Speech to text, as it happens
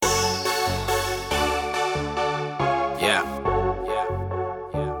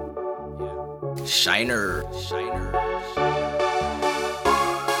Shyne.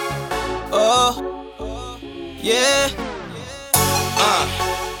 Oh, yeah.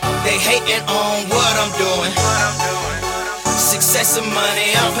 They hating on what I'm doing. Success and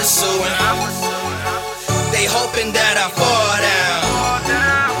money I'm pursuing. They hoping that I fall down,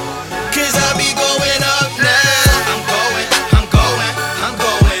 'cause I be going up now. I'm going up now. I'm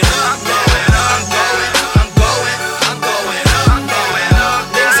going up.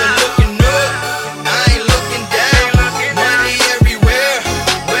 There's a looking up, I ain't looking down. Money everywhere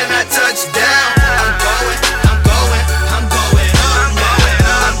when I touch down. I'm going up now.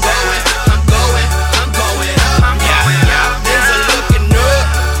 I'm going up. There's a looking up,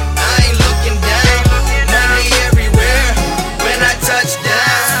 I ain't looking down. Money everywhere when I touch down.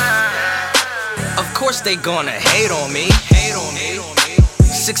 Of course they gonna hate on me.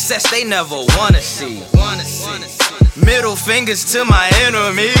 Success they never wanna see. Middle fingers to my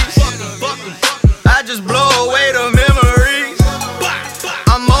enemies. I just blow away the memories.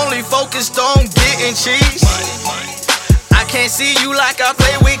 I'm only focused on getting cheese. I can't see you like I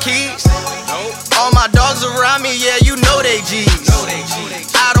play with keys. All my dogs around me, yeah, you know they G's.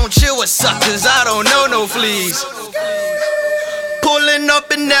 I don't chill with suckers, I don't know no fleas. Pulling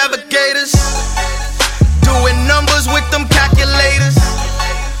up in navigators, doing numbers with them calculators.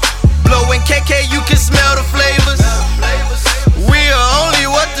 Blowing KK, you can smell the flavors. We are only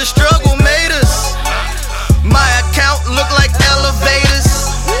what the struggle made us. My account look like elevators.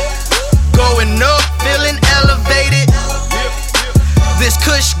 Going up, feeling elevated. This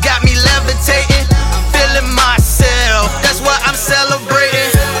kush got me levitating, feeling myself, that's why I'm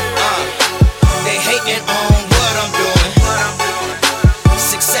celebrating. They hating on what I'm doing.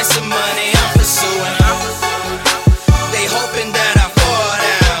 Success and money I'm pursuing. They hoping that I fall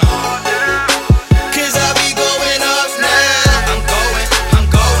down, 'cause I be going up now. I'm going up.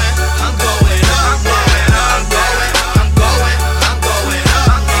 I'm going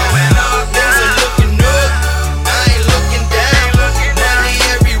up. There's a looking up, I ain't looking down. Money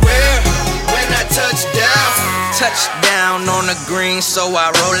everywhere when I touch down. Touchdown on the green, so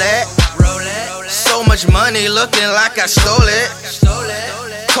I roll it. So much money looking like I stole it.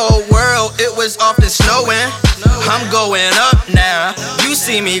 Cold world, it was often snowing. I'm going up now, you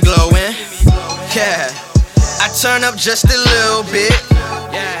see me glowing. Yeah, I turn up just a little bit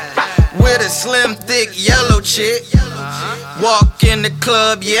with a slim, thick, yellow chick. Walk in the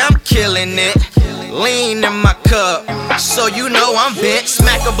club, yeah, I'm killing it. Lean in my cup, so you know I'm bent.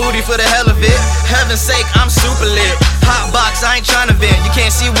 Smack a booty for the hell of it. Heaven's sake, I'm super lit. Hot box, I ain't tryna vent. You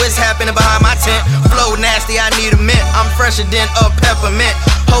can't see what's happening behind my tent. Flow nasty, I need a mint. I'm fresher than a peppermint.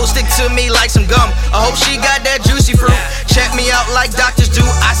 Ho stick to me like some gum. I hope she got that juicy fruit. Check me out like doctors do.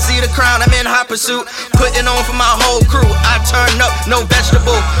 I see the crown, I'm in hot pursuit. Putting on for my whole crew. I turn up, no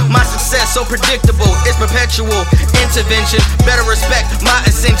vegetable. My success so predictable. It's perpetual intervention. Better respect my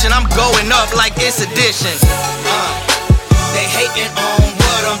ascension. I'm going up like it's addition. They hating on